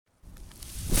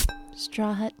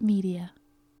Straw Hut Media.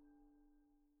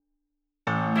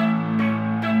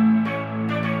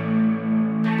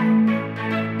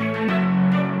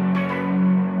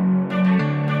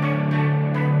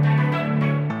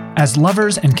 As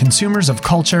lovers and consumers of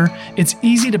culture, it's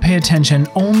easy to pay attention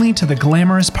only to the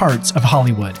glamorous parts of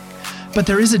Hollywood. But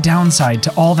there is a downside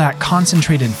to all that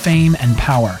concentrated fame and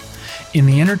power. In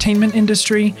the entertainment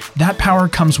industry, that power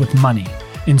comes with money.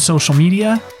 In social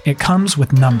media, it comes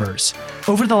with numbers.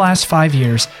 Over the last 5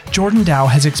 years, Jordan Doww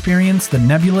has experienced the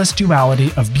nebulous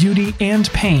duality of beauty and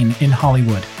pain in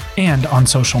Hollywood and on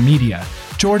social media.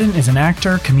 Jordan is an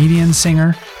actor, comedian,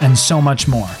 singer, and so much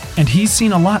more. And he's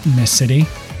seen a lot in this city,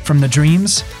 from the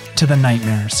dreams to the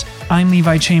nightmares. I'm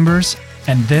Levi Chambers,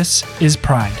 and this is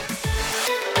Pride.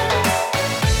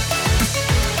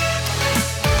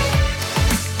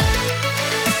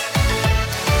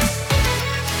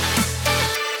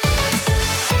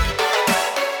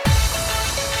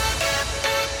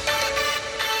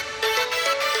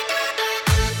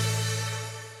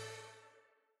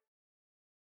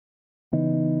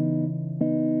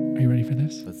 Are you ready for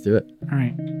this? Let's do it. All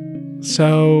right.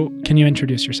 So, can you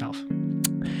introduce yourself?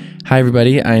 Hi,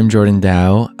 everybody. I'm Jordan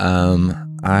Doww.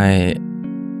 I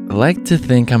like to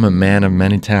think I'm a man of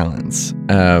many talents.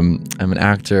 I'm an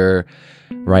actor,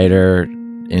 writer,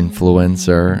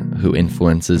 influencer who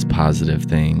influences positive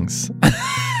things.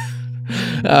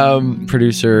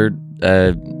 Producer.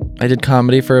 I did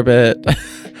comedy for a bit.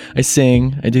 I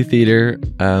sing. I do theater.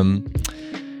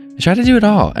 I try to do it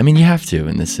all. I mean, you have to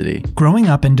in this city. Growing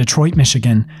up in Detroit,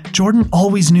 Michigan, Jordan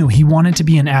always knew he wanted to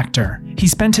be an actor. He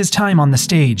spent his time on the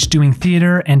stage doing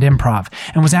theater and improv,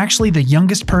 and was actually the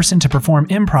youngest person to perform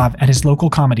improv at his local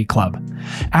comedy club.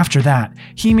 After that,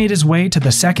 he made his way to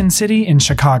the Second City in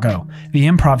Chicago, the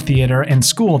improv theater and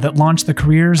school that launched the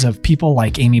careers of people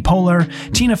like Amy Poehler,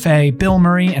 Tina Fey, Bill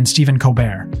Murray, and Stephen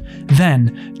Colbert.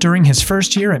 Then, during his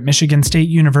first year at Michigan State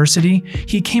University,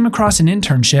 he came across an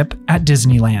internship at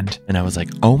Disneyland. And I was like,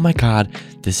 oh my God,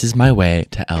 this is my way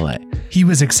to LA. He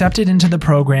was accepted into the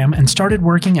program and started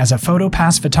working as a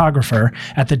PhotoPass photographer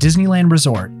at the Disneyland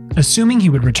Resort. Assuming he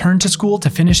would return to school to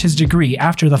finish his degree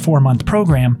after the 4-month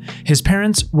program, his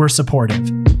parents were supportive.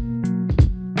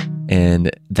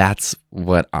 And that's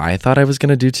what I thought I was going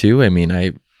to do too. I mean,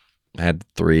 I had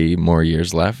 3 more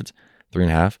years left,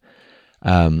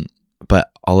 3.5.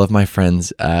 But all of my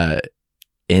friends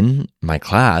in my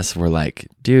class were like,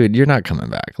 dude, you're not coming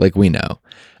back. Like, we know.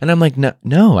 And I'm like,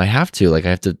 no, I have to. Like, I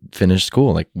have to finish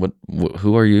school. Like,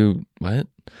 who are you? What?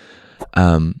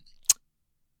 And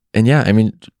yeah, I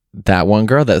mean, that one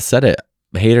girl that said it,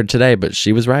 I hate her today, but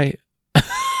she was right.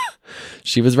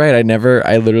 She was right. I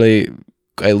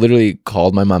literally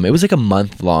called my mom. It was like a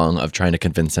month long of trying to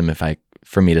convince him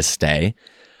for me to stay.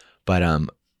 But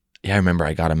yeah, I remember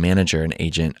I got a manager, an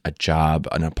agent, a job,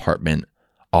 an apartment,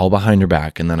 all behind her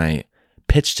back. And then I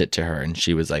pitched it to her and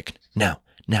she was like, no.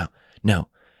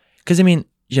 Cause I mean,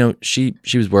 you know, she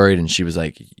was worried and she was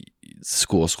like,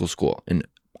 school. And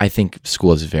I think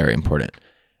school is very important.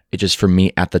 It just, for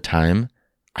me at the time,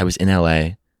 I was in LA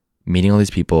meeting all these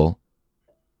people.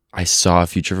 I saw a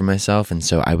future for myself. And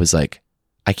so I was like,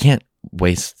 I can't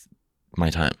waste my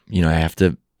time. You know, I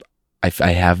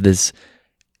have this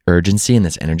urgency and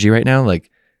this energy right now.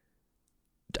 Like,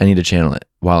 I need to channel it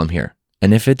while I'm here.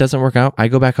 And if it doesn't work out, I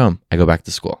go back home. I go back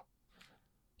to school,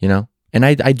 you know? And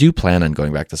I do plan on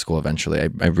going back to school eventually.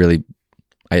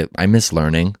 I miss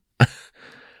learning.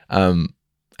 I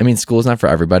mean, school is not for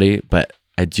everybody, but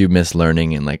I do miss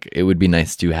learning. And like, it would be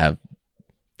nice to have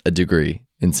a degree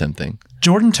in something.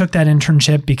 Jordan took that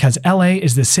internship because LA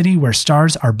is the city where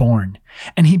stars are born.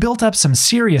 And he built up some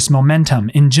serious momentum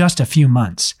in just a few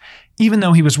months, even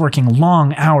though he was working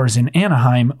long hours in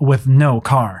Anaheim with no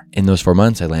car. In those 4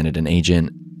 months, I landed an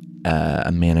agent,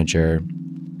 a manager,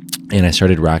 and I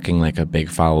started racking like a big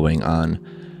following on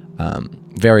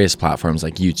various platforms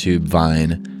like YouTube,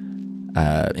 Vine,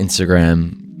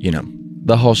 Instagram, you know,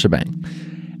 the whole shebang.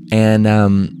 And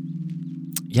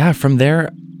yeah, from there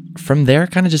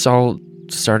kind of just all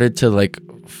started to like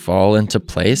fall into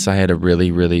place. I had a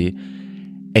really, really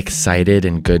excited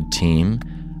and good team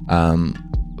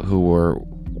who were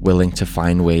willing to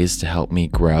find ways to help me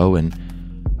grow. And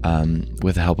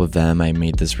with the help of them, I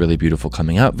made this really beautiful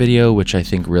coming out video, which I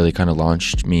think really kind of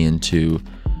launched me into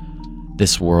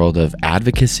this world of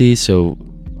advocacy. So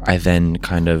I then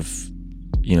kind of,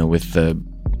 you know, with the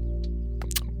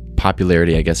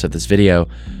popularity, I guess, of this video,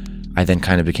 I then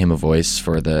kind of became a voice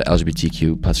for the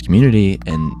LGBTQ plus community.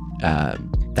 And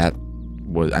that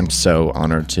I'm so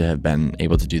honored to have been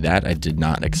able to do that. I did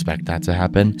not expect that to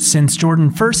happen. Since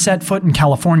Jordan first set foot in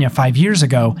California 5 years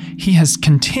ago, he has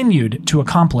continued to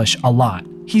accomplish a lot.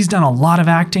 He's done a lot of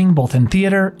acting, both in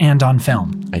theater and on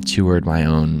film. I toured my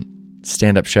own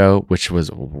stand-up show, which was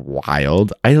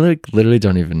wild. I literally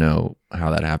don't even know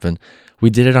how that happened. We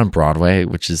did it on Broadway,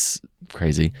 which is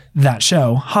crazy. That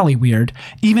show, Hollyweird,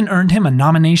 even earned him a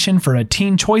nomination for a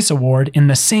Teen Choice Award in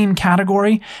the same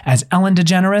category as Ellen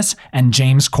DeGeneres and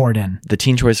James Corden. The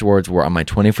Teen Choice Awards were on my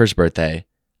 21st birthday.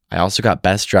 I also got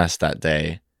Best Dressed that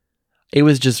day. It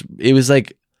was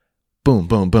like boom,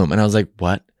 boom, boom. And I was like,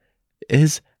 what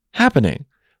is happening?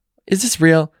 Is this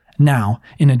real? Now,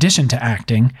 in addition to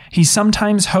acting, he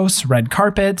sometimes hosts red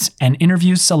carpets and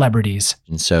interviews celebrities.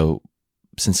 And so,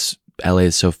 since LA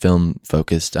is so film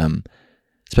focused,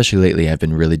 especially lately, I've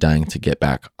been really dying to get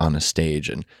back on a stage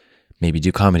and maybe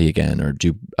do comedy again or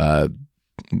do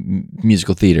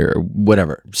musical theater or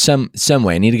whatever. Some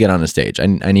way, I need to get on a stage. I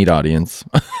need audience.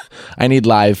 I need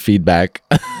live feedback.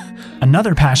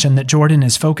 Another passion that Jordan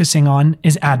is focusing on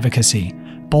is advocacy,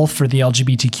 both for the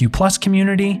LGBTQ plus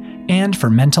community and for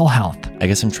mental health. I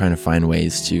guess I'm trying to find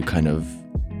ways to kind of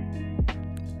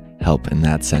help in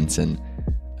that sense. And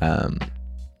I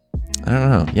don't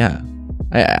know. Yeah.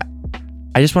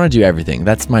 I just want to do everything.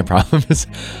 That's my problem is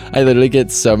I literally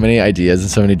get so many ideas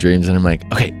and so many dreams and I'm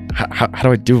like, okay, how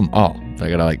do I do them all? So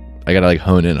I gotta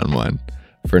hone in on one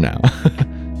for now.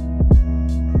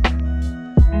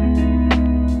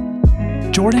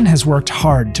 Jordan has worked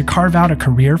hard to carve out a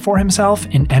career for himself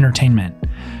in entertainment.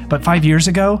 But 5 years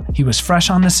ago, he was fresh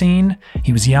on the scene,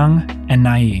 he was young and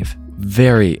naive.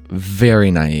 Very,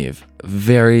 very naive.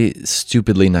 Very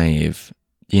stupidly naive.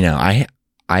 You know, I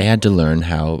had to learn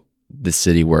how the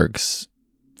city works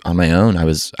on my own. I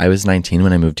was 19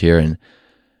 when I moved here, and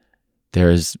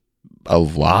there's a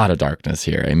lot of darkness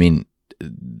here. I mean,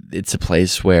 it's a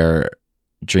place where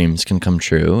dreams can come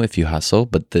true if you hustle,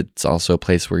 but it's also a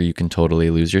place where you can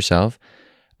totally lose yourself.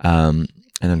 And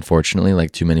unfortunately,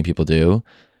 like too many people do.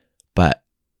 But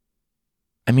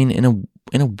I mean, in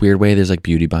a weird way, there's like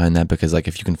beauty behind that, because like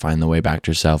if you can find the way back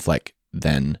to yourself, like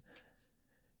then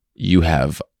you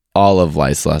have all of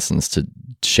life's lessons to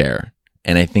share.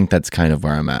 And I think that's kind of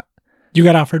where I'm at. You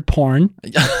got offered porn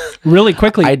really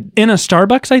quickly in a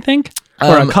Starbucks, I think,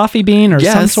 or a Coffee Bean, or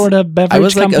some sort of beverage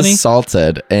company. I was like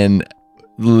assaulted and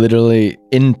literally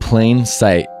in plain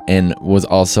sight, and was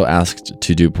also asked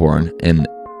to do porn. And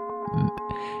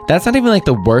that's not even like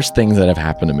the worst things that have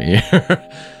happened to me.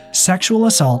 Sexual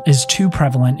assault is too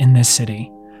prevalent in this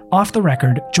city. Off the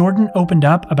record, Jordan opened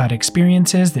up about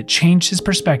experiences that changed his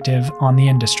perspective on the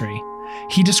industry.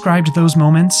 He described those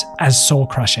moments as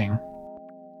soul-crushing.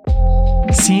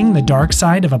 Seeing the dark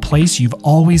side of a place you've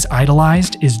always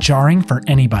idolized is jarring for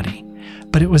anybody,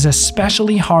 but it was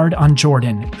especially hard on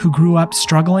Jordan, who grew up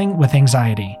struggling with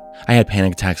anxiety. I had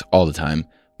panic attacks all the time,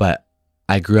 but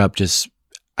I grew up just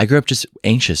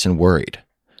anxious and worried.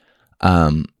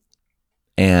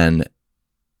 And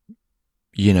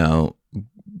you know,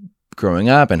 growing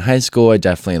up in high school, I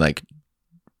definitely like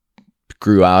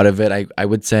grew out of it, I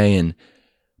would say, and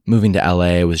moving to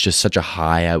LA was just such a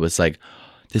high. I was like,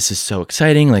 this is so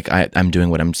exciting. Like I'm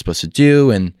doing what I'm supposed to do.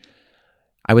 And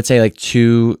I would say like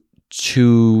two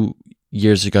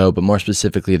years ago, but more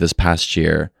specifically this past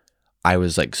year, I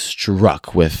was like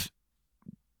struck with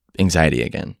anxiety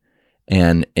again.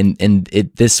 And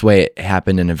it this way it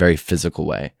happened in a very physical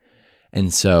way.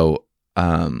 And so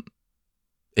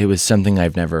it was something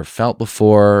I've never felt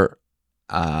before,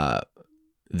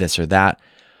 this or that.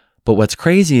 But what's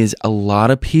crazy is a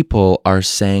lot of people are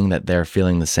saying that they're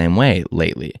feeling the same way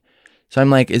lately. So I'm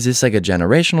like, is this like a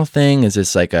generational thing? Is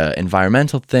this like a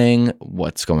environmental thing?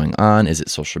 What's going on? Is it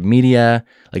social media?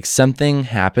 Like something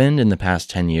happened in the past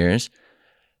 10 years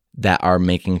that are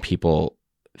making people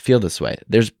feel this way.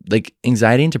 There's like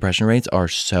anxiety and depression rates are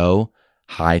so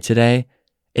high today.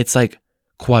 It's like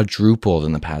quadrupled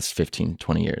in the past 15,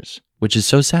 20 years, which is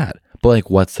so sad. But like,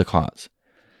 what's the cause?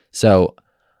 So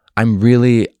I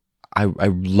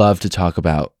love to talk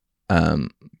about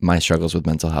my struggles with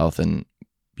mental health, and,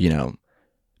 you know,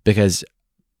 because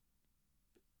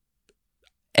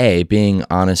A, being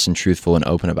honest and truthful and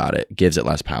open about it gives it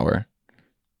less power.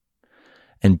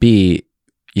 And B,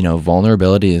 you know,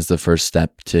 vulnerability is the first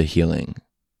step to healing.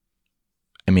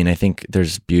 I mean, I think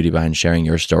there's beauty behind sharing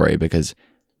your story, because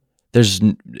there's,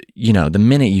 you know, the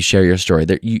minute you share your story,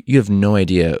 you have no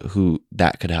idea who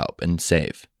that could help and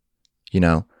save, you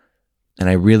know? And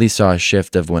I really saw a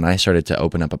shift of when I started to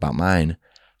open up about mine,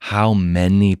 how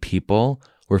many people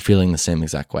were feeling the same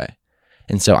exact way.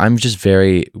 And so I'm just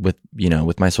very, with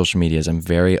my social medias, I'm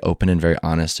very open and very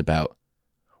honest about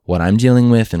what I'm dealing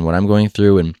with and what I'm going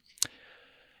through. And,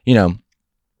 you know,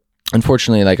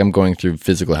 unfortunately, like, I'm going through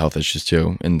physical health issues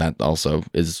too. And that also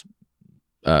is,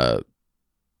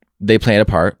 they play a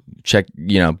part. Check,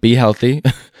 you know, be healthy.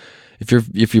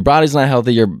 If your body's not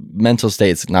healthy, your mental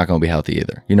state's not going to be healthy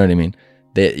either. You know what I mean?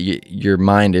 Your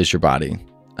mind is your body.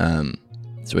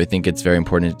 So I think it's very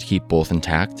important to keep both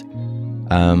intact.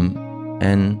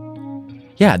 And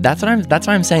yeah, that's what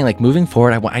I'm saying. Like, moving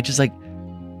forward, I was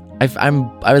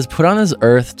put on this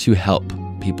earth to help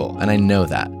people, and I know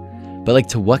that. But like,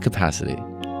 to what capacity?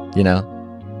 You know?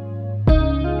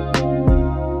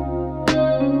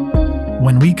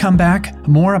 When we come back,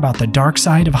 more about the dark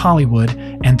side of Hollywood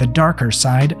and the darker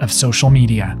side of social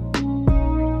media.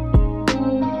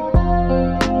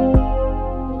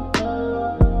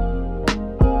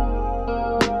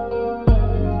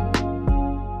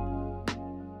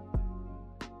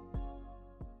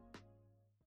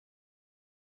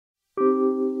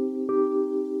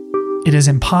 It is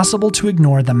impossible to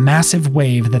ignore the massive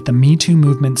wave that the Me Too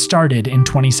movement started in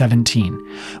 2017.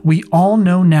 We all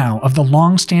know now of the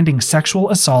long-standing sexual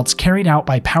assaults carried out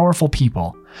by powerful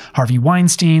people. Harvey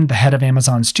Weinstein, the head of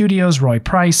Amazon Studios, Roy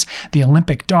Price, the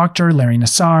Olympic doctor, Larry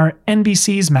Nassar,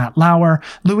 NBC's Matt Lauer,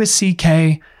 Louis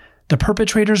C.K. The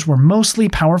perpetrators were mostly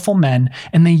powerful men,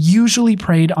 and they usually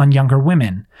preyed on younger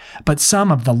women. But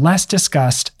some of the less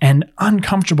discussed and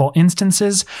uncomfortable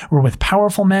instances were with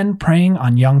powerful men preying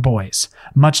on young boys.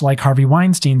 Much like Harvey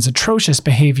Weinstein's atrocious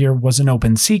behavior was an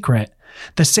open secret,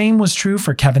 the same was true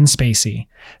for Kevin Spacey.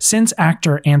 Since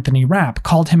actor Anthony Rapp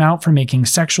called him out for making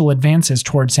sexual advances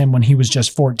towards him when he was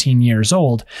just 14 years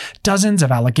old, dozens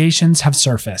of allegations have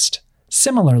surfaced.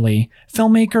 Similarly,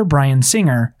 filmmaker Bryan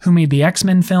Singer, who made the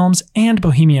X-Men films and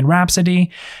Bohemian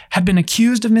Rhapsody, had been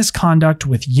accused of misconduct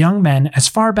with young men as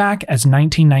far back as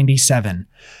 1997.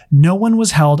 No one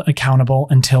was held accountable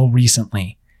until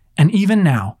recently. And even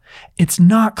now, it's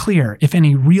not clear if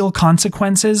any real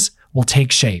consequences will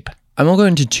take shape. I won't go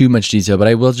into too much detail, but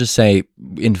I will just say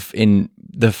in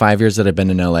the 5 years that I've been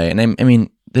in LA, and I mean,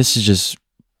 this is just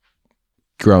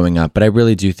growing up, but I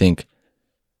really do think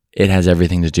it has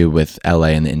everything to do with LA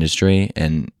and the industry,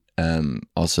 and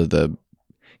also the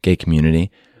gay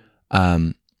community.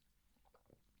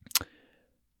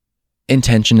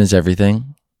 Intention is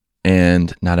everything,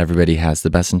 and not everybody has the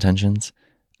best intentions.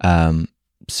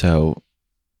 So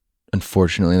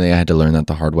unfortunately, I had to learn that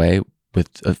the hard way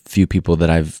with a few people that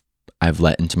I've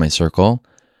let into my circle.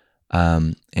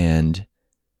 And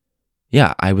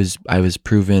yeah, I was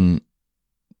proven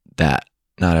that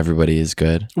not everybody is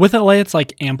good. With LA, it's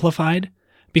like amplified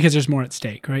because there's more at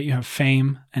stake, right? You have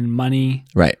fame and money.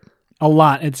 Right. A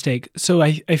lot at stake. So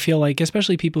I feel like,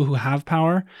 especially people who have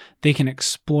power, they can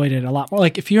exploit it a lot more.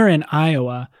 Like if you're in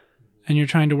Iowa and you're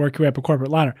trying to work your way up a corporate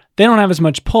ladder, they don't have as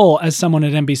much pull as someone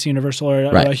at NBC Universal or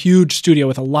a huge studio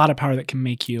with a lot of power that can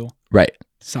make you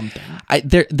something.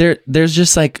 There's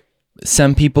just like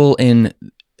some people in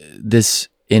this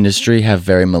industry have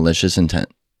very malicious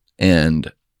intent,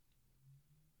 and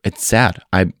it's sad.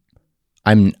 I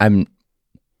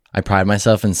pride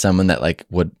myself in someone that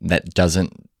that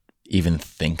doesn't even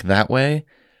think that way.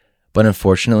 But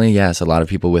unfortunately, yes, a lot of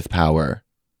people with power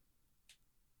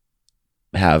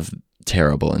have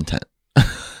terrible intent.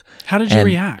 How did you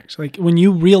react? Like when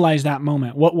you realized that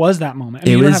moment, what was that moment? I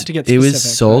mean, you don't have to get specific. It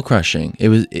was soul crushing.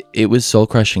 It was soul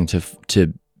crushing to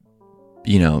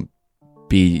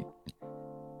be.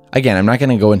 Again, I'm not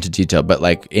going to go into detail, but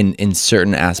like in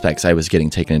certain aspects, I was getting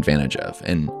taken advantage of,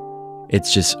 and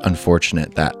it's just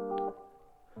unfortunate that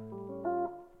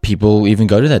people even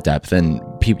go to that depth. And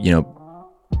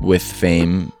people, with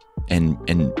fame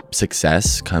and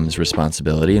success comes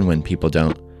responsibility, and when people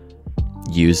don't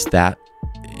use that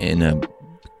in a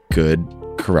good,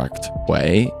 correct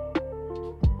way,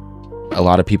 a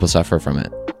lot of people suffer from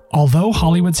it. Although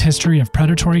Hollywood's history of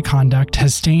predatory conduct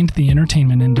has stained the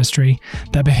entertainment industry,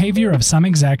 the behavior of some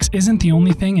execs isn't the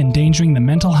only thing endangering the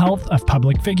mental health of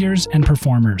public figures and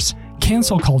performers.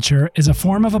 Cancel culture is a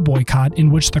form of a boycott in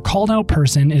which the called-out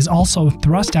person is also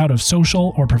thrust out of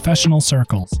social or professional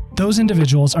circles. Those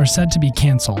individuals are said to be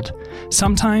canceled.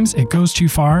 Sometimes it goes too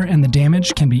far and the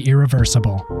damage can be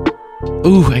irreversible.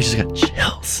 Ooh, I just got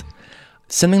chills.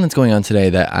 Something that's going on today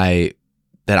that I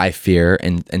fear,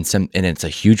 and it's a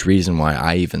huge reason why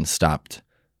I even stopped,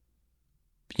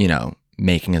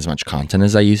 making as much content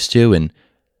as I used to, and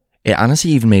it honestly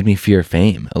even made me fear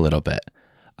fame a little bit,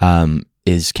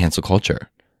 is cancel culture.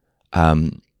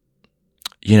 Do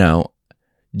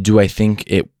I think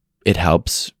it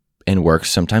helps and works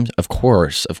sometimes? Of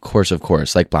course.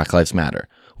 Like Black Lives Matter.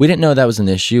 We didn't know that was an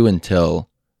issue until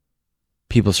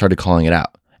people started calling it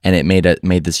out, and it made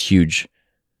this huge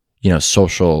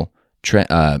social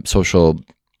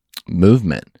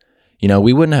movement.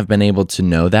 We wouldn't have been able to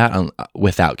know that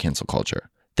without cancel culture,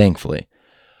 thankfully.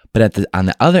 But on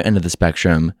the other end of the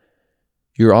spectrum,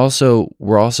 we're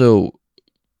also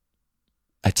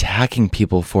attacking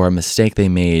people for a mistake they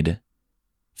made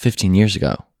 15 years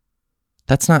ago.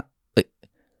 That's not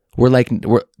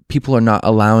people are not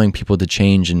allowing people to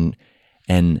change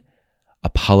and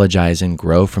apologize and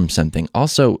grow from something.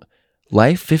 Also,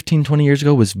 life 15, 20 years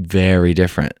ago was very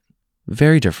different.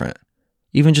 Very different.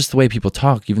 Even just the way people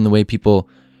talk, even the way people,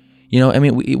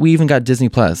 we even got Disney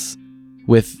Plus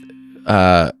with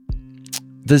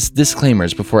this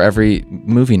disclaimers before every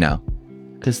movie now,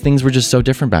 because things were just so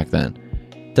different back then.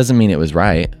 Doesn't mean it was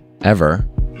right, ever.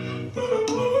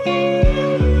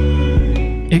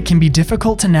 It can be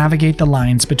difficult to navigate the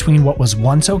lines between what was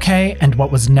once okay and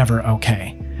what was never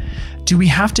okay. Do we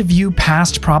have to view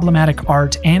past problematic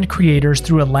art and creators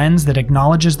through a lens that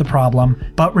acknowledges the problem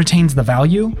but retains the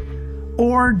value?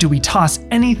 Or do we toss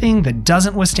anything that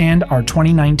doesn't withstand our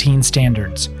 2019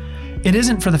 standards? It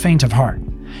isn't for the faint of heart.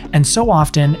 And so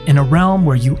often, in a realm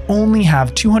where you only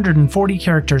have 240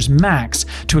 characters max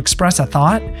to express a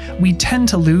thought, we tend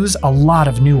to lose a lot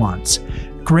of nuance.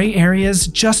 Gray areas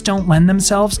just don't lend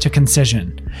themselves to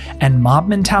concision, and mob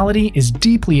mentality is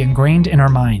deeply ingrained in our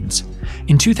minds.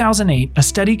 In 2008, a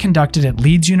study conducted at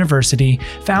Leeds University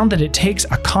found that it takes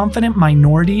a confident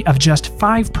minority of just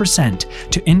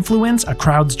 5% to influence a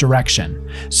crowd's direction.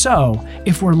 So,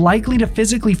 if we're likely to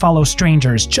physically follow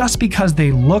strangers just because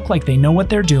they look like they know what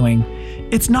they're doing,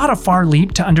 it's not a far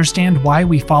leap to understand why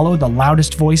we follow the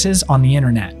loudest voices on the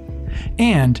internet.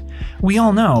 And we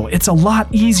all know it's a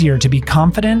lot easier to be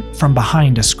confident from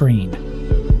behind a screen.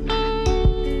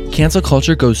 Cancel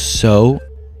culture goes so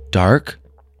dark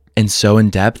and so in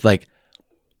depth. Like,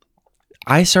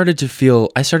 I started to feel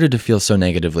so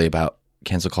negatively about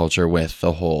cancel culture with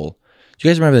the whole. Do you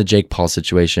guys remember the Jake Paul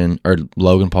situation, or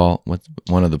Logan Paul, with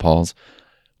one of the Pauls,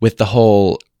 with the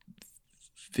whole?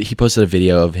 He posted a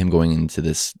video of him going into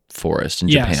this forest in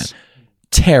Japan.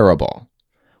 Terrible.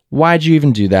 Why'd you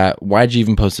even do that? Why'd you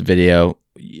even post a video?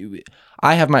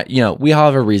 I have my, we all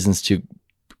have our reasons to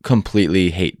completely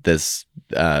hate this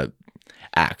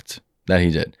act that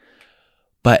he did.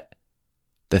 But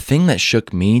the thing that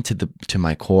shook me to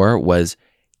my core was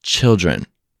children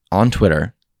on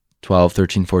Twitter, 12,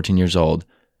 13, 14 years old,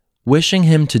 wishing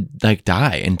him to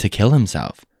die and to kill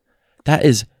himself. That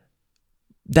is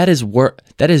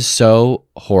so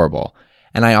horrible.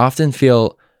 And I often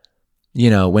feel,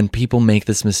 when people make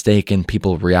this mistake and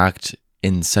people react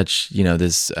in such,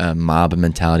 this mob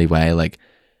mentality way, like,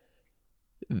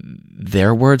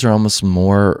 their words are almost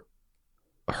more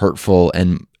hurtful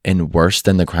and worse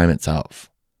than the crime itself.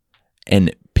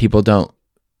 And people don't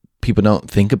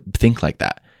think like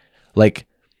that. Like,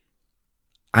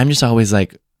 I'm just always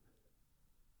like,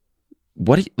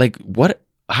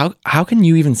 how can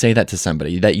you even say that to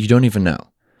somebody that you don't even know?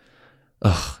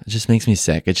 Ugh, it just makes me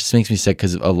sick. It just makes me sick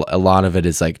because a lot of it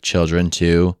is like children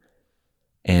too,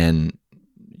 and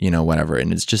whatever.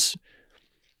 And it's just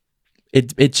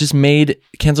it just made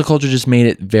cancel culture just made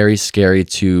it very scary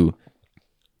to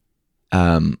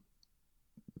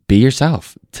be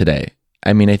yourself today.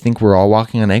 I mean, I think we're all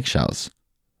walking on eggshells.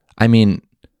 I mean,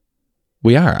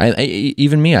 we are.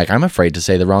 Even me, like, I'm afraid to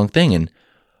say the wrong thing, and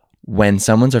when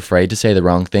someone's afraid to say the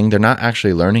wrong thing, they're not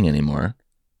actually learning anymore.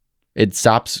 It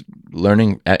stops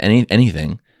learning at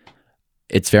anything.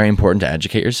 It's very important to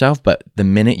educate yourself, but the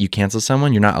minute you cancel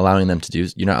someone, you're not allowing them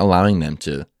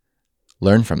to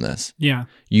learn from this. Yeah.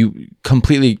 You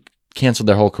completely canceled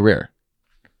their whole career.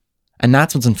 And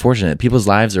that's what's unfortunate. People's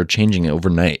lives are changing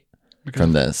overnight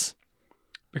from this.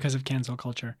 Because of cancel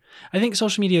culture. I think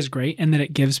social media is great in that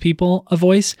it gives people a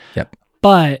voice. Yep.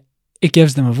 But it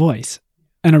gives them a voice,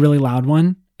 and a really loud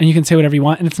one. And you can say whatever you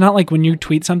want. And it's not like when you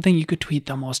tweet something, you could tweet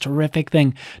the most horrific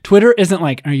thing. Twitter isn't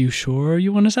like, are you sure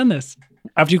you want to send this?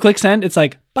 After you click send, it's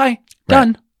like, bye,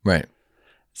 done. Right.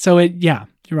 So you're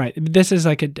right. This is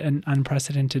like an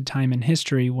unprecedented time in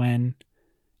history when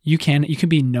you can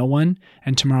be no one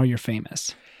and tomorrow you're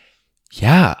famous.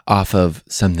 Yeah. Off of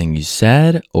something you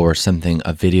said or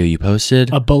a video you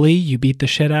posted. A bully you beat the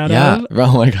shit out of. Yeah.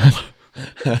 Oh my God.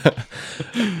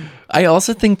 I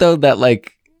also think though that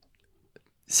like,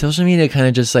 social media kind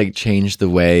of just like changed the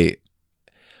way.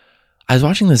 I was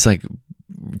watching this like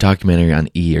documentary on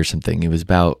E! Or something. It was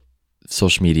about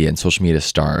social media and social media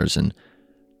stars, and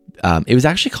it was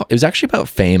actually about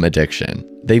fame addiction.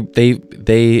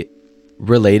 They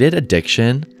related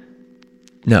addiction.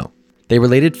 No, they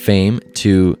related fame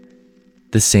to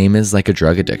the same as like a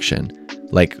drug addiction.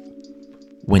 Like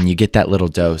when you get that little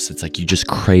dose, it's like you just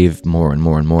crave more and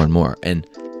more and more and more. And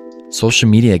social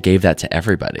media gave that to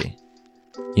everybody.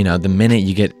 You know, the minute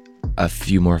you get a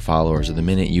few more followers, or the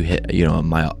minute you hit, you know, a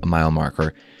mile mark,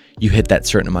 or you hit that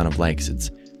certain amount of likes,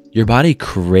 it's your body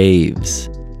craves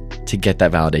to get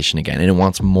that validation again, and it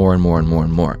wants more and more and more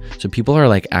and more. So people are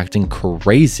like acting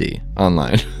crazy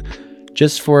online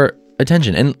just for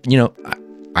attention. And you know,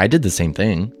 I did the same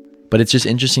thing, but it's just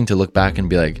interesting to look back and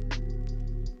be like,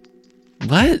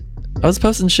 what? I was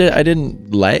posting shit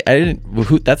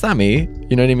that's not me.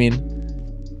 You know what I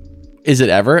mean? Is it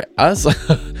ever us?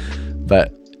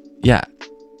 But yeah,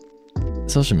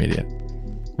 social media.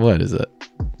 What is it?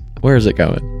 Where is it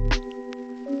going?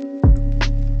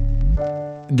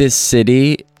 This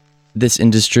city, this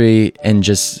industry, and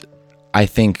just, I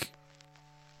think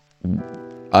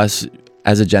us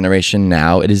as a generation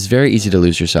now, it is very easy to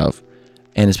lose yourself.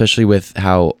 And especially with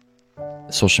how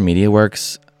social media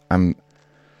works,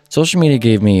 social media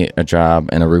gave me a job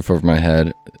and a roof over my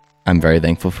head. I'm very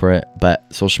thankful for it.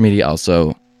 But social media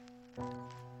also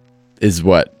is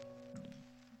what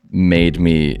made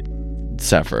me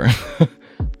suffer.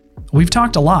 We've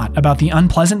talked a lot about the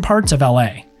unpleasant parts of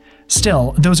LA.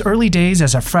 Still, those early days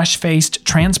as a fresh-faced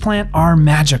transplant are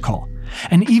magical.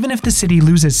 And even if the city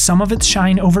loses some of its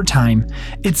shine over time,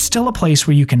 it's still a place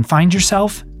where you can find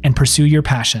yourself and pursue your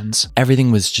passions.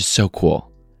 Everything was just so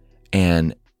cool.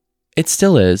 And it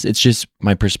still is. It's just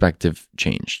my perspective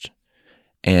changed.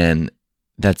 And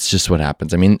that's just what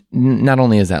happens. I mean, not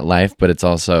only is that life, but it's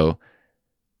also,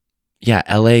 yeah,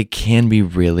 LA can be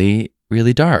really,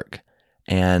 really dark.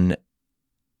 And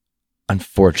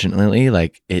unfortunately,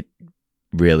 like, it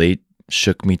really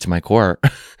shook me to my core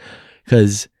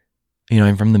because, you know,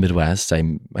 I'm from the Midwest.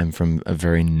 I'm from a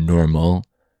very normal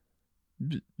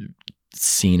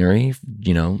scenery,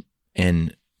 you know,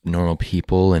 and normal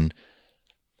people and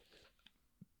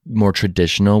more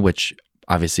traditional, which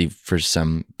obviously for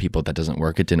some people that doesn't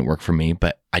work. It didn't work for me,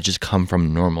 but I just come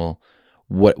from normal,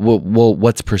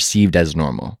 what's perceived as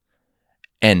normal.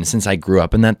 And since I grew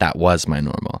up in that was my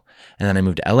normal. And then I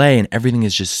moved to LA and everything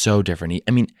is just so different.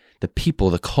 I mean, the people,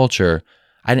 the culture,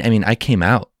 I came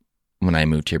out when I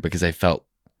moved here because I felt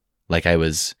like I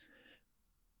was,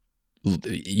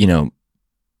 you know,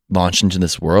 launched into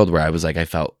this world where I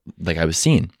felt like I was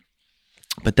seen.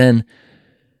 But then,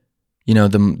 you know,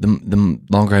 the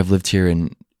longer I've lived here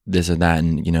and this and that,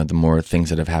 and, you know, the more things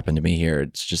that have happened to me here,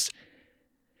 it's just,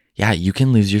 yeah, you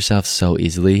can lose yourself so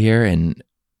easily here. And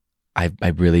I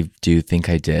really do think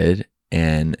I did.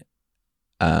 And,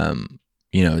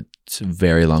 you know, it's a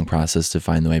very long process to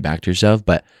find the way back to yourself,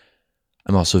 but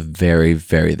I'm also very,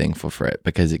 very thankful for it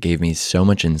because it gave me so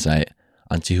much insight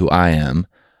onto who I am,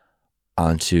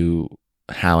 onto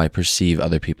how I perceive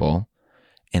other people,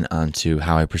 and onto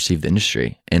how I perceive the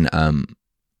industry. And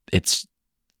it's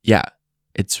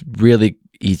really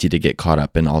easy to get caught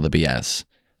up in all the BS.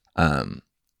 And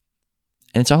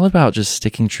it's all about just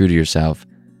sticking true to yourself.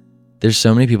 There's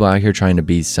so many people out here trying to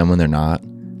be someone they're not.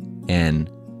 And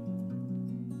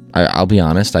I'll be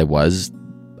honest, I was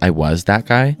that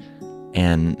guy.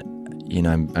 And, you know,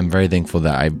 I'm very thankful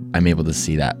that I'm able to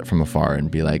see that from afar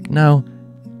and be like, no,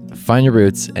 find your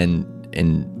roots and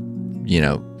you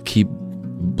know, keep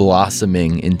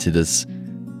blossoming into this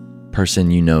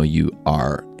person you know you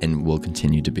are and will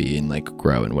continue to be and like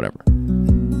grow and whatever.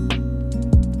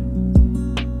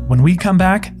 When we come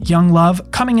back, Young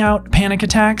Love, Coming Out, Panic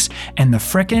Attacks, and the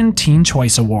frickin' Teen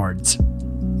Choice Awards.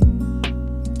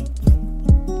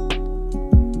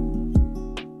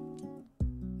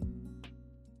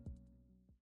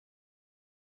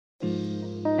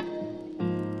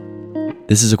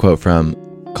 This is a quote from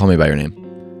Call Me By Your Name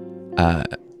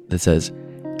that says,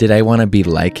 did I want to be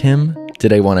like him?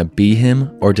 Did I want to be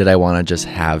him? Or did I want to just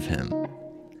have him?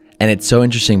 And it's so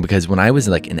interesting because when I was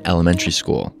like in elementary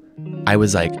school, I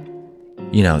was like,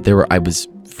 you know, I was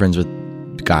friends with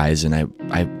guys and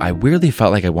I weirdly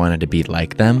felt like I wanted to be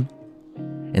like them.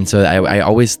 And so I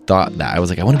always thought that I was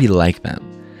like, I want to be like them.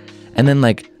 And then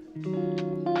like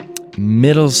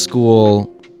middle school-ish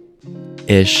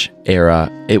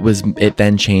era, it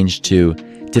then changed to,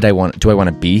 do I want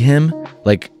to be him?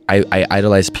 Like I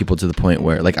idolized people to the point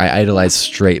where like I idolized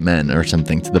straight men or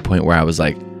something to the point where I was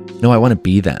like, no, I want to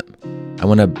be them. I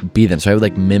want to be them. So I would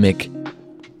like mimic,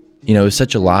 you know, it was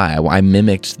such a lie. I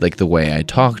mimicked like the way I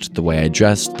talked, the way I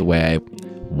dressed, the way I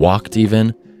walked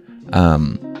even.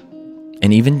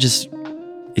 And even just,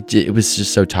 it was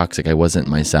just so toxic. I wasn't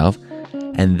myself.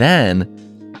 And then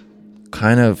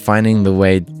kind of finding the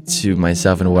way to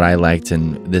myself and what I liked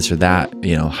and this or that,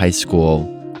 you know, high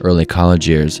school, early college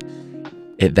years,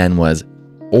 it then was,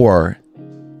 or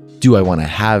do I want to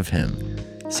have him?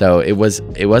 So it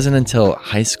wasn't until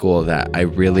high school that I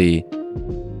really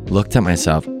looked at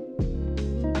myself.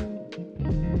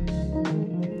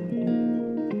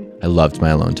 I loved my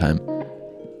alone time.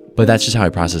 But that's just how I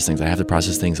process things. I have to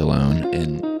process things alone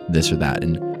and this or that.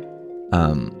 And,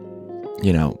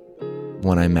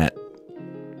 when I met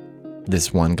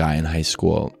this one guy in high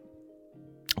school,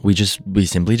 we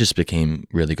simply just became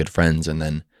really good friends. And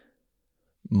then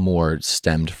more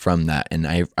stemmed from that. And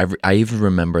I even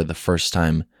remember the first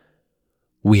time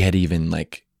we had even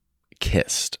like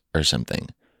kissed or something.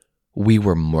 We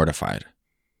were mortified.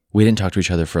 We didn't talk to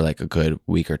each other for like a good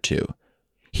week or two.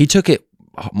 He took it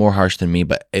more harsh than me,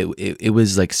 but it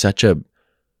was like such a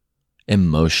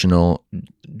emotional,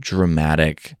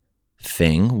 dramatic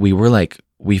thing.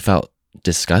 We felt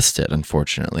disgusted,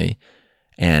 unfortunately.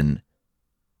 And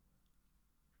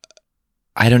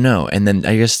I don't know. And then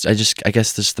I guess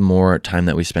just the more time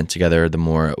that we spent together, the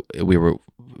more we were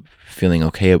feeling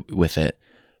okay with it.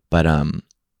 But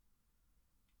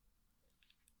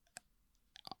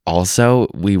also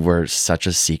we were such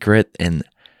a secret, and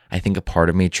I think a part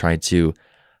of me tried to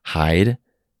hide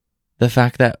the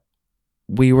fact that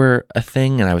we were a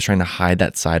thing, and I was trying to hide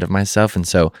that side of myself. And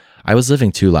so I was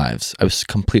living two lives. I was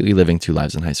completely living two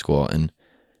lives in high school, and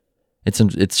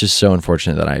it's just so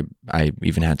unfortunate that I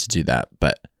even had to do that.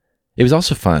 But it was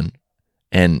also fun,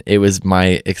 and it was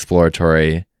my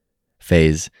exploratory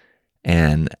phase.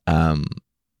 And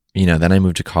then I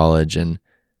moved to college, and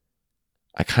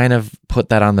I kind of put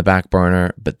that on the back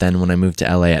burner. But then when I moved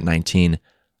to LA at 19,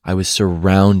 I was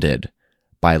surrounded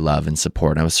by love and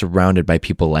support. I was surrounded by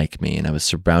people like me, and I was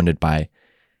surrounded by,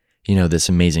 this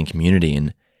amazing community,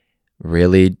 and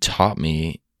really taught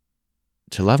me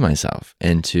to love myself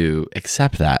and to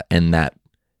accept that, and that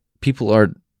people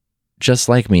are just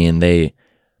like me, and they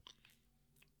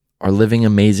are living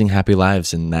amazing, happy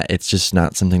lives, and that it's just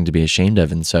not something to be ashamed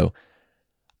of. And so,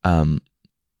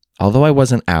 although I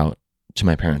wasn't out to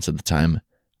my parents at the time,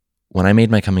 when I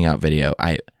made my coming out video,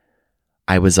 I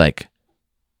was like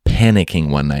panicking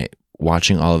one night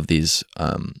watching all of these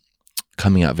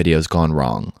coming out videos gone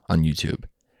wrong on YouTube,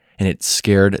 and it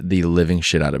scared the living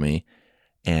shit out of me.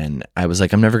 And I was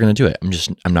like, I'm never going to do it.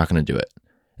 I'm not going to do it.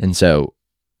 And so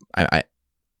I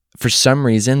for some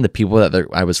reason, the people that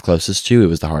I was closest to, it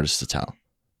was the hardest to tell.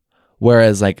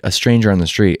 Whereas like a stranger on the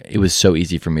street, it was so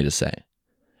easy for me to say.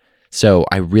 So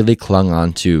I really clung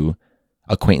on to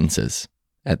acquaintances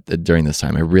during this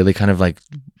time. I really kind of like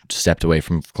stepped away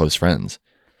from close friends.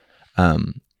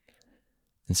 And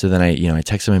so then I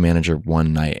texted my manager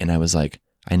one night, and I was like,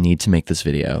 I need to make this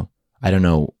video. I don't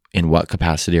know in what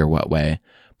capacity or what way,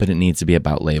 but it needs to be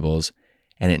about labels,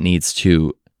 and it needs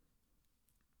to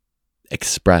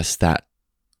express that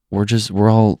we're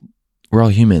all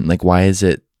human. Like, why is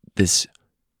it this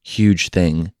huge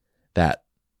thing that,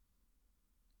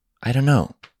 I don't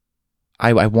know.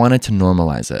 I wanted to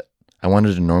normalize it. I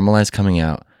wanted to normalize coming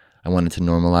out. I wanted to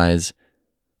normalize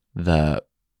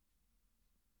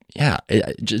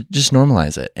just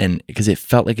normalize it. And because it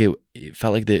felt like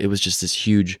it was just this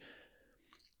huge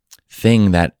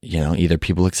thing that, either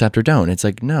people accept or don't. It's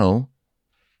like, no,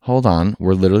 hold on.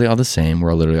 We're literally all the same.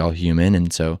 We're literally all human.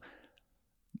 And so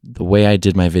the way I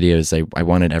did my videos, I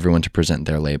wanted everyone to present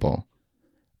their label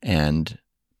and,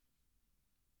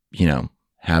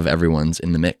 have everyone's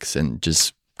in the mix, and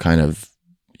just kind of,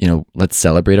 let's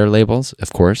celebrate our labels.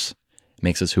 Of course, it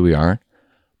makes us who we are.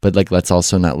 But like, let's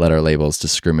also not let our labels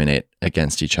discriminate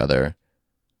against each other.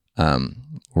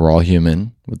 We're all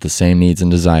human with the same needs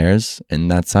and desires, and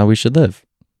that's how we should live.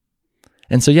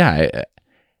 And so,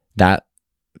 that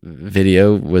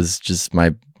video was just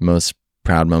my most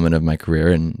proud moment of my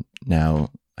career, and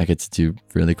now I get to do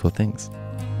really cool things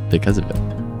because of it.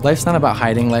 Life's not about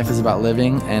hiding. Life is about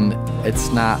living, and it's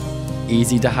not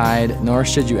easy to hide, nor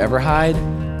should you ever hide,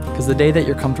 because the day that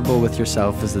you're comfortable with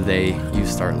yourself is the day you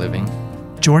start living.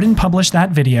 Jordan published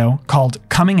that video called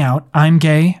Coming Out, I'm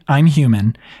Gay, I'm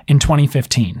Human in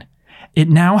 2015. It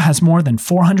now has more than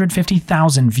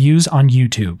 450,000 views on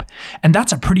YouTube. And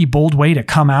that's a pretty bold way to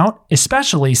come out,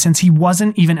 especially since he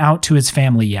wasn't even out to his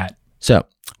family yet. So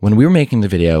when we were making the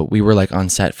video, we were like on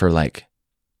set for like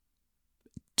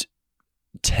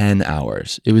 10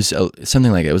 hours. It was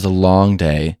something like it was a long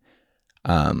day.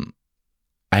 I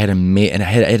had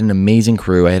an amazing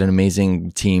crew. I had an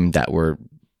amazing team that were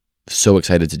so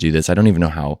excited to do this. I don't even know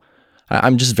how.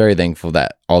 I'm just very thankful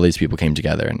that all these people came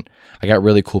together, and I got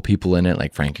really cool people in it,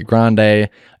 like Frankie Grande,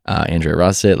 Andrea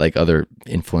Russett, like other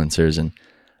influencers and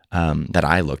that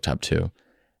I looked up to.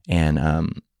 And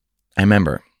I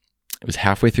remember it was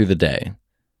halfway through the day.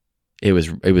 It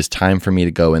was time for me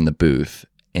to go in the booth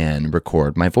and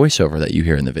record my voiceover that you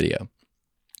hear in the video.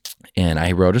 And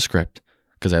I wrote a script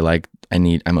because I'm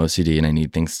OCD and I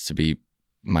need things to be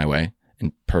my way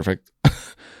and perfect.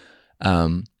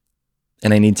 And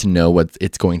I need to know what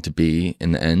it's going to be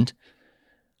in the end.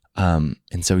 And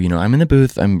so, I'm in the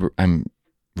booth, I'm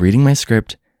reading my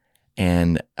script,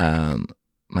 and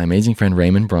my amazing friend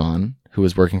Raymond Braun, who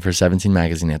was working for 17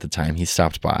 magazine at the time, he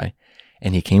stopped by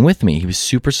and he came with me. He was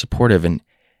super supportive, and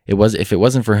if it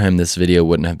wasn't for him, this video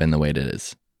wouldn't have been the way it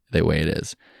is.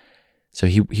 So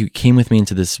he came with me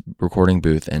into this recording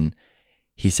booth, and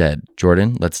he said,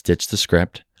 "Jordan, let's ditch the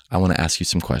script. I want to ask you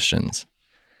some questions."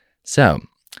 So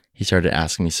he started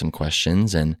asking me some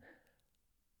questions, and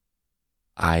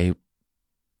I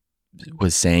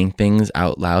was saying things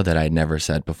out loud that I'd never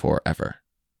said before, ever,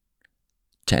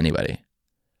 to anybody.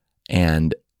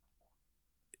 And,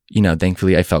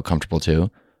 thankfully I felt comfortable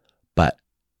too. But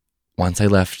once I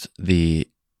left the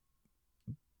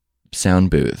sound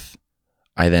booth,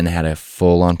 I then had a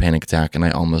full-on panic attack, and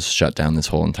I almost shut down this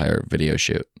whole entire video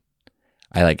shoot.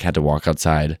 I had to walk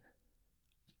outside.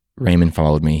 Raymond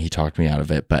followed me. He talked me out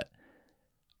of it, but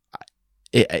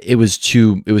it was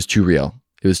too real.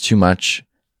 It was too much.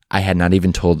 I had not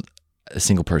even told a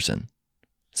single person.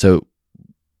 So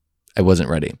I wasn't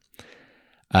ready.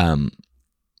 And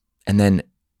then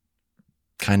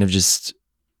kind of just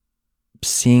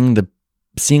seeing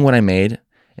what I made,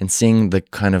 and seeing the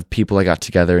kind of people I got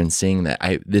together, and seeing that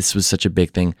this was such a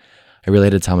big thing, I really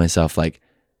had to tell myself,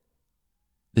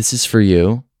 this is for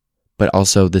you, but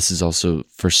also this is also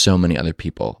for so many other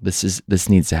people. This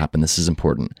needs to happen. This is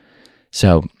important.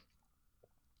 So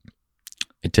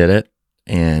I did it,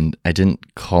 and I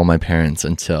didn't call my parents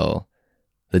until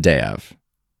the day of,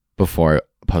 before I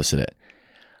posted it.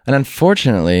 And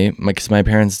unfortunately, because my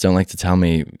parents don't like to tell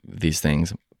me these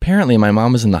things, apparently my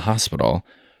mom was in the hospital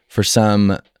for she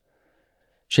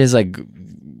has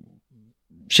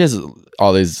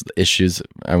all these issues.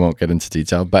 I won't get into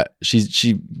detail, but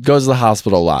she goes to the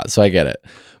hospital a lot, so I get it.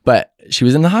 But she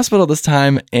was in the hospital this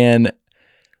time, and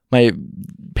my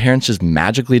parents just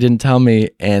magically didn't tell me,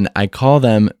 and I call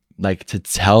them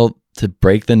to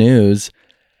break the news,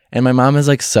 and my mom is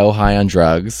so high on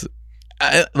drugs,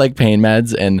 like pain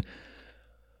meds and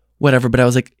whatever, but I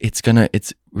was like, it's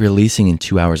releasing in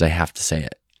 2 hours. I have to say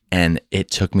it. And it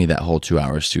took me that whole 2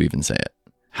 hours to even say it.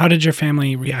 How did your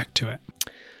family react to it?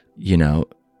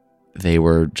 They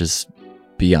were just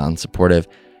beyond supportive.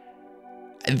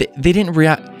 They didn't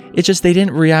react. It's just, they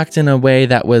didn't react in a way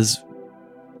that was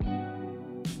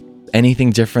anything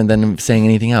different than saying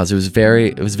anything else. It was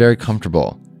very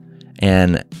comfortable.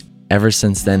 And ever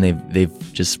since then,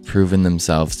 they've just proven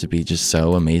themselves to be just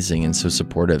so amazing and so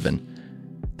supportive, and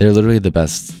they're literally the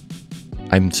best.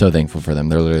 I'm so thankful for them.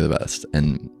 They're literally the best.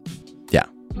 And yeah,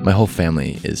 my whole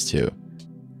family is too.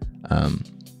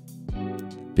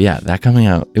 But yeah, that coming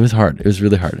out, it was hard. It was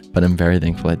really hard, but I'm very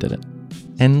thankful I did it.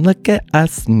 And look at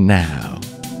us now.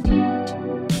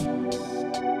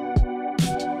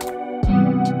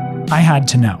 I had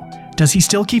to know. Does he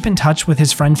still keep in touch with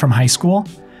his friend from high school?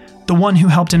 The one who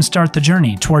helped him start the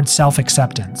journey towards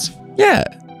self-acceptance. Yeah,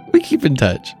 we keep in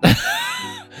touch.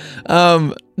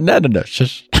 No,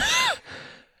 shush.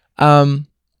 I'm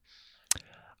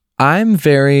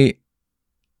very,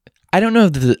 I don't know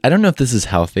if this is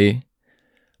healthy,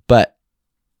 but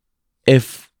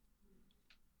if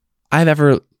I've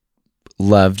ever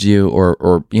loved you,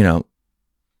 or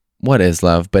what is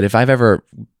love, but if I've ever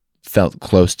felt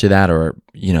close to that, or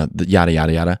yada yada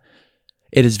yada,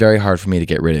 it is very hard for me to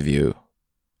get rid of you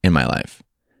in my life,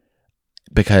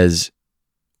 because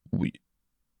we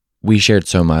shared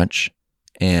so much,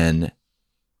 and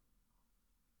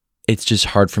it's just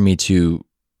hard for me to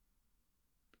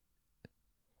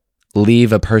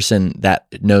leave a person that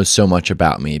knows so much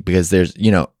about me, because there's,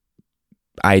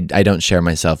 I don't share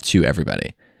myself to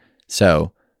everybody.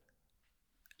 So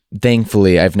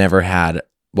thankfully I've never had,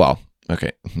 well,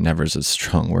 okay, never is a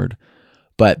strong word,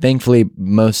 but thankfully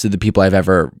most of the people I've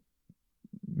ever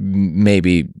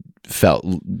maybe felt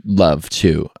love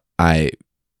to, I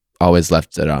always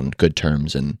left it on good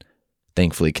terms, and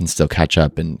thankfully can still catch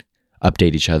up and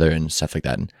update each other and stuff like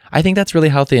that. And I think that's really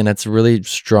healthy, and that's a really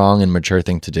strong and mature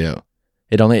thing to do.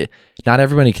 Not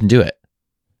everybody can do it.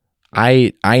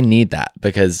 I need that,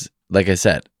 because like I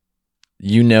said,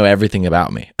 everything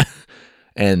about me.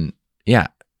 And yeah,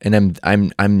 and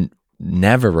I'm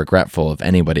never regretful of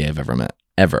anybody I've ever met,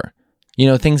 ever.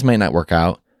 Things might not work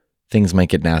out, things might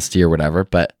get nasty or whatever,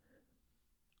 but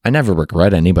I never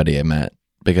regret anybody I met,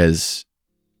 because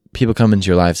people come into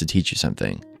your lives to teach you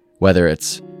something, whether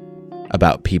it's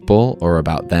about people or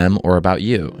about them or about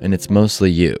you. And it's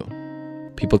mostly you.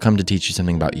 People come to teach you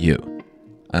something about you.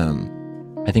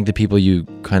 I think the people you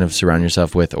kind of surround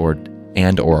yourself with or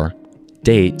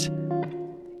date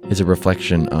is a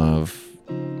reflection of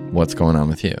what's going on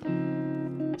with you.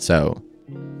 So,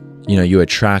 you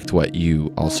attract what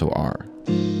you also are.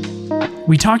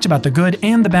 We talked about the good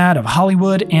and the bad of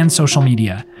Hollywood and social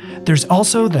media. There's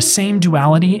also the same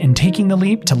duality in taking the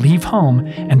leap to leave home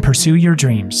and pursue your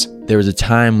dreams. There was a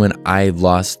time when I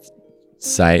lost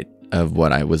sight of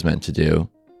what I was meant to do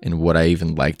and what I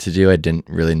even liked to do. I didn't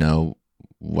really know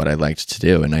what I liked to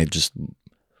do, and I just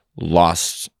I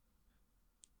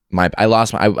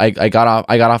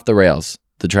got off the rails,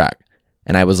 the track,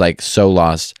 and I was like so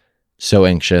lost, so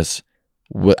anxious.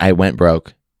 I went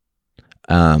broke,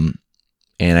 and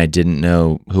I didn't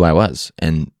know who I was.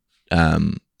 And I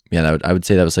would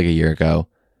say that was like a year ago.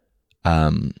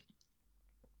 I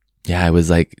was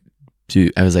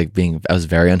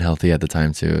very unhealthy at the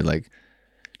time too, like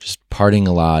just partying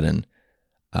a lot and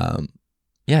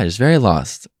just very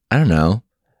lost. I don't know.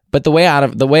 But the way out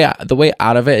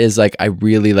of it is like I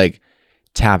really like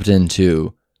tapped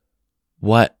into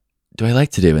what do I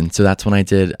like to do, and so that's when I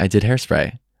did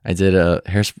Hairspray. I did a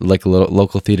little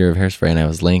local theater of Hairspray, and I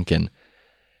was Link, and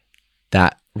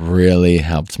that really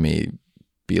helped me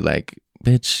be like,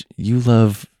 bitch, you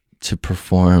love to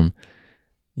perform,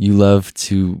 you love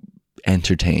to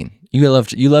entertain, you love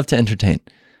to entertain.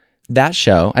 That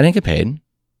show, I didn't get paid.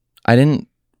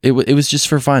 It was just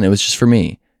for fun. It was just for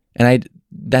me, and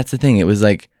that's the thing. It was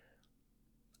like,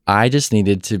 I just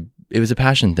needed to, it was a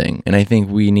passion thing. And I think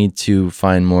we need to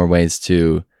find more ways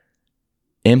to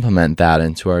implement that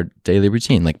into our daily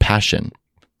routine, like passion.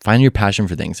 Find your passion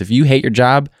for things. If you hate your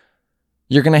job,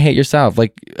 you're going to hate yourself.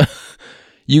 Like,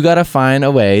 you got to find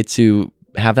a way to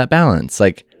have that balance.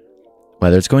 Like,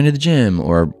 whether it's going to the gym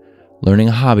or learning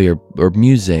a hobby or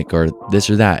music or this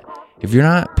or that. If you're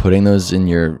not putting those in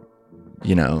your,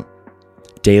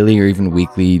 daily or even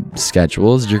weekly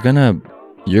schedules, you're gonna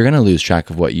lose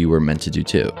track of what you were meant to do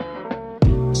too.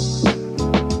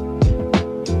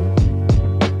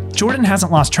 Jordan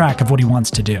hasn't lost track of what he wants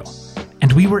to do,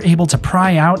 and we were able to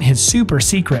pry out his super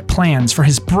secret plans for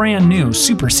his brand new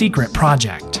super secret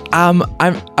project. I'm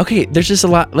okay. There's just a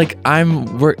lot. Like I'm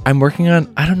working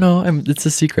on. I don't know. It's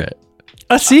a secret.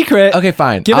 A secret? Okay,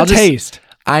 fine. Give a taste.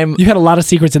 You had a lot of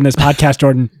secrets in this podcast,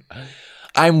 Jordan.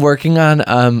 I'm working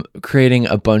on creating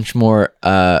a bunch more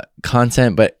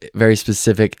content, but very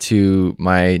specific to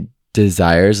my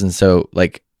desires. And so,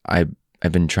 like, I've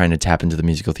been trying to tap into the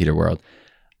musical theater world.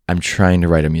 I'm trying to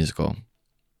write a musical.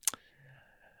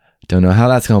 Don't know how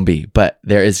that's going to be, but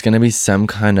there is going to be some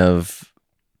kind of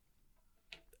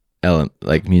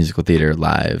like musical theater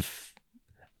live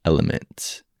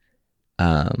element,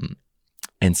 and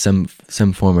some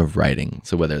form of writing.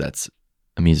 So whether that's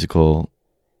a musical,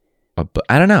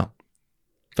 I don't know,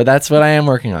 but that's what I am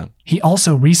working on. He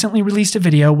also recently released a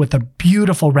video with a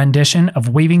beautiful rendition of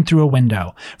Waving Through a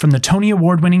Window from the Tony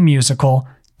Award-winning musical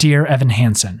Dear Evan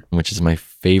Hansen, which is my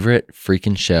favorite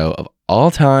freaking show of all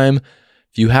time.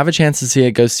 If you have a chance to see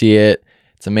it, go see it.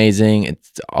 It's amazing.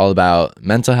 It's all about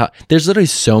mental health. There's literally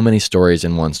so many stories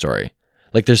in one story.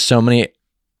 Like there's so many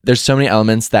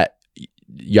elements that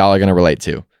y'all are going to relate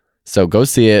to. So go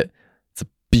see it. It's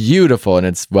beautiful and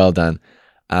it's well done.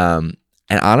 And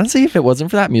honestly, if it wasn't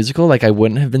for that musical, like I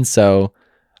wouldn't have been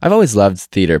I've always loved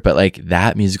theater, but like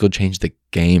that musical changed the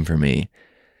game for me.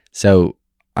 So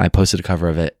I posted a cover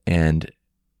of it and it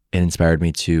inspired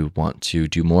me to want to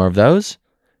do more of those,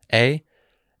 A,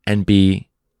 and B,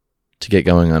 to get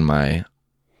going on my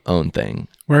own thing.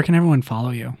 Where can everyone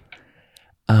follow you?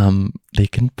 They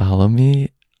can follow me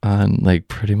on like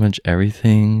pretty much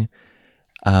everything,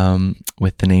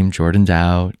 with the name Jordan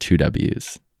Doww, 2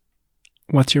 W's.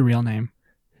 What's your real name?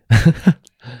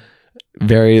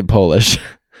 Very Polish.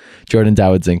 Jordan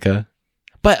Dowd-Zinka.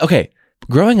 But okay,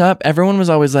 growing up, everyone was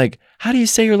always like, how do you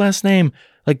say your last name?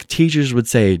 Like teachers would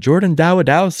say Jordan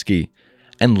Dowdowski.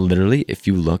 And literally, if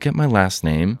you look at my last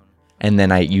name and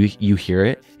then you hear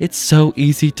it, it's so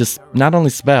easy to not only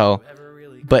spell,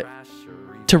 but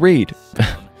to read.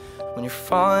 When you're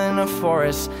falling in a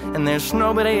forest and there's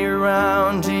nobody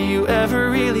around, do you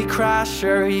ever really crash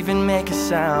or even make a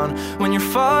sound? When you're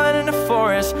falling in a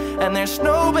forest and there's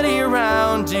nobody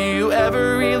around, do you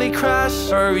ever really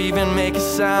crash or even make a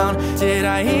sound? Did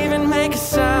I even make a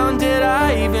sound? Did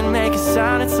I even make a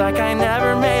sound? It's like I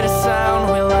never made a sound.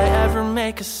 Will I ever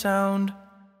make a sound?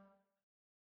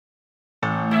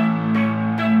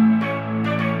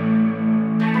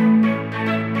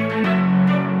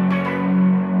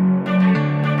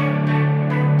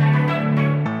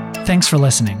 Thanks for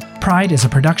listening. Pride is a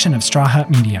production of Straw Hut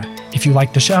Media. If you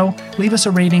like the show, leave us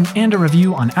a rating and a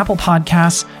review on Apple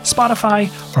Podcasts, Spotify,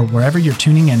 or wherever you're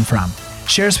tuning in from.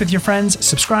 Share us with your friends,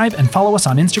 subscribe, and follow us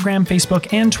on Instagram,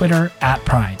 Facebook, and Twitter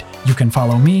 @Pride. You can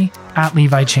follow me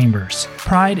 @Levi Chambers.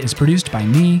 Pride is produced by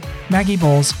me, Maggie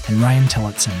Bowles, and Ryan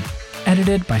Tillotson.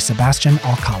 Edited by Sebastian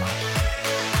Alcala.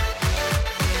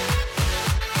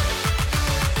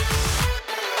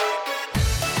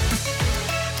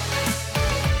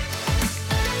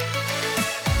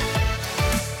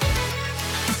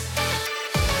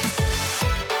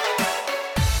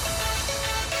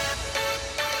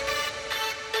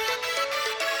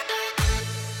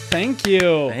 Thank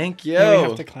you. Thank Yeah, we you.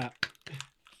 have to clap.